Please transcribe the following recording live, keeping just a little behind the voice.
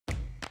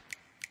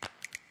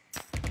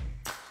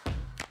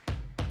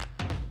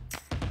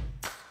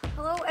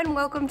and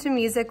welcome to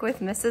Music with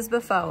Mrs.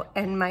 Beaufeaux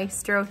and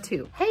Maestro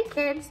 2. Hey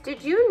kids,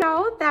 did you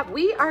know that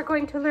we are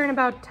going to learn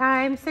about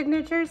time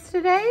signatures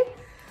today?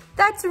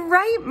 That's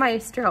right,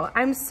 Maestro.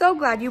 I'm so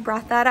glad you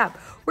brought that up.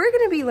 We're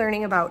going to be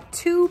learning about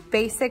two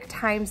basic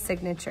time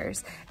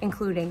signatures,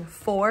 including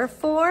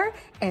 4/4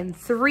 and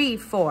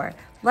 3/4.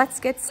 Let's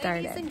get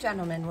started. Ladies and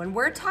gentlemen, when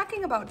we're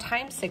talking about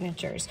time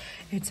signatures,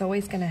 it's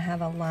always going to have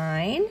a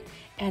line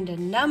and a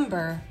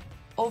number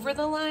over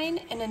the line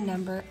and a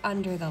number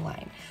under the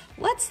line.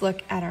 Let's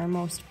look at our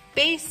most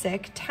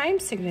basic time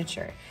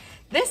signature.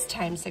 This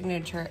time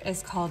signature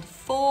is called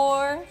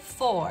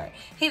 4/4.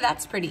 Hey,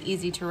 that's pretty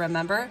easy to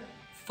remember.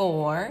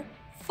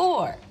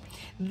 4/4.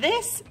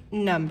 This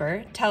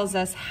number tells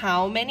us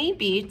how many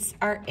beats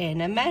are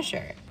in a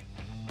measure.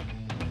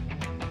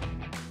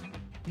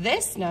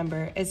 This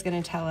number is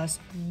going to tell us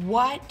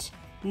what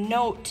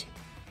note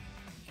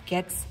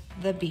gets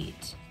the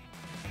beat.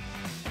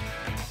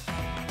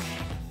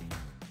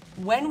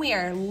 When we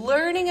are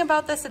learning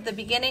about this at the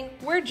beginning,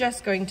 we're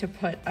just going to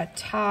put a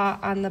ta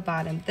on the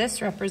bottom.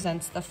 This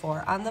represents the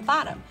 4 on the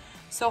bottom.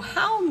 So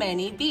how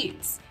many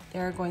beats?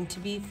 There are going to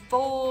be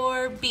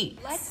 4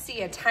 beats. Let's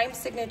see a time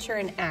signature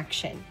in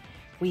action.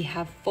 We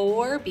have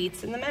 4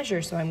 beats in the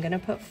measure, so I'm going to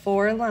put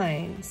 4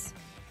 lines.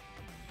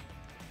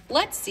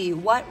 Let's see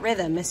what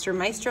rhythm Mr.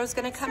 Maestro is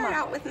going to come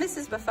out with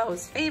Mrs.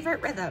 Beaufeaux's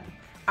favorite rhythm.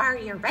 Are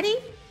you ready?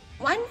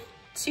 1,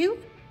 2,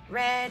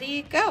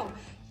 ready, go.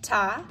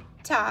 Ta,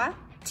 ta,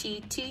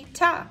 ti, ti,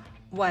 ta.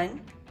 1,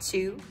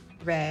 2,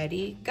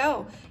 ready,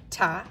 go.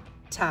 Ta,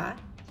 ta,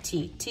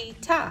 ti, ti,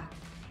 ta.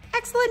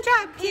 Excellent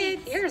job,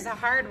 kids. Here's a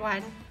hard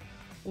one.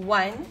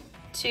 1,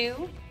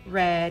 2,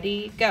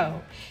 ready,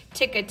 go.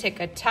 Ticka,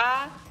 ticka,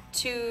 ta,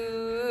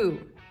 2.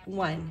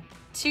 1,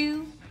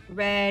 2,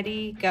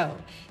 ready, go.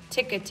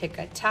 Ticka,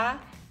 ticka, ta,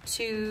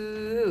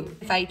 2.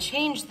 If I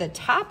change the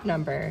top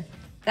number,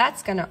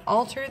 that's gonna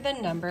alter the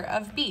number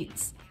of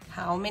beats.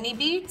 How many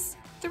beats?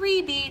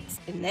 3 beats.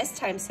 In this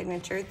time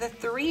signature, the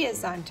 3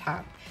 is on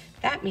top.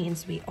 That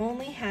means we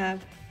only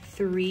have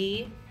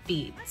 3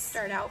 beats. Let's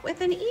start out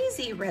with an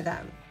easy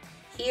rhythm.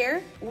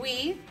 Here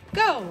we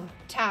go.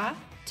 Ta,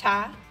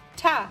 ta,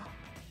 ta.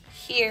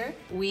 Here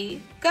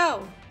we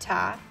go.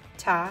 Ta,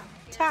 ta,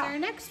 ta. Here's our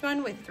next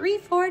one with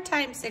 3/4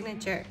 time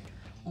signature.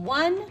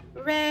 1,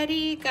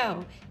 ready,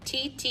 go.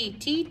 Ti, ti,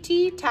 ti,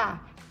 ti, ta.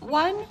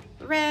 1,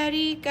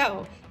 ready,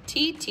 go.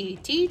 Ti, ti,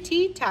 ti,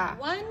 ti, ta.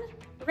 1,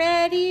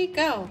 ready,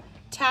 go.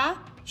 Ta,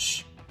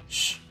 sh,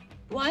 sh.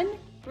 1,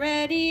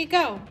 ready,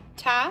 go.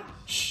 Ta,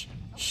 sh,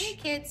 sh. Okay,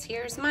 kids,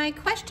 here's my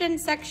question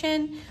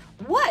section.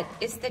 What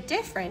is the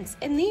difference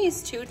in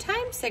these two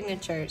time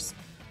signatures?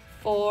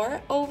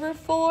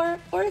 4/4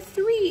 or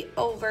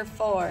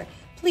 3/4?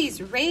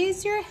 Please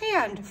raise your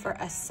hand for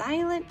a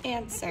silent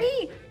answer.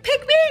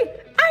 Pick me!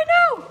 I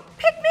know!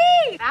 Pick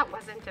me! That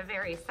wasn't a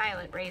very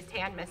silent raised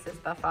hand,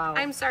 Mrs. Beaufeaux.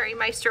 I'm sorry,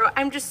 Maestro.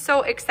 I'm just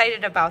so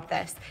excited about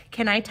this.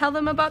 Can I tell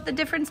them about the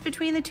difference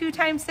between the two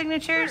time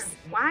signatures?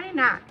 Sure. Why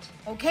not?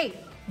 Okay,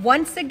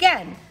 once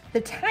again,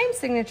 the time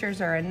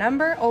signatures are a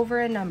number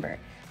over a number.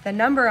 The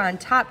number on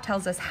top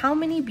tells us how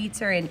many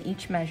beats are in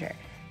each measure.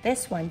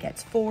 This one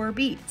gets 4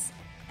 beats.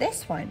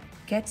 This one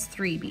gets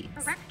 3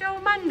 beats. Correcto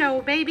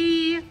mundo,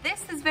 baby.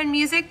 This has been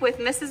Music with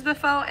Mrs.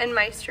 Beaufeaux and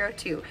Maestro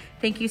 2.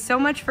 Thank you so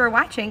much for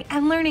watching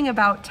and learning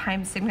about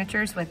time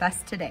signatures with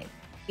us today.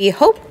 We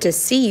hope to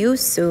see you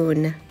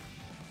soon.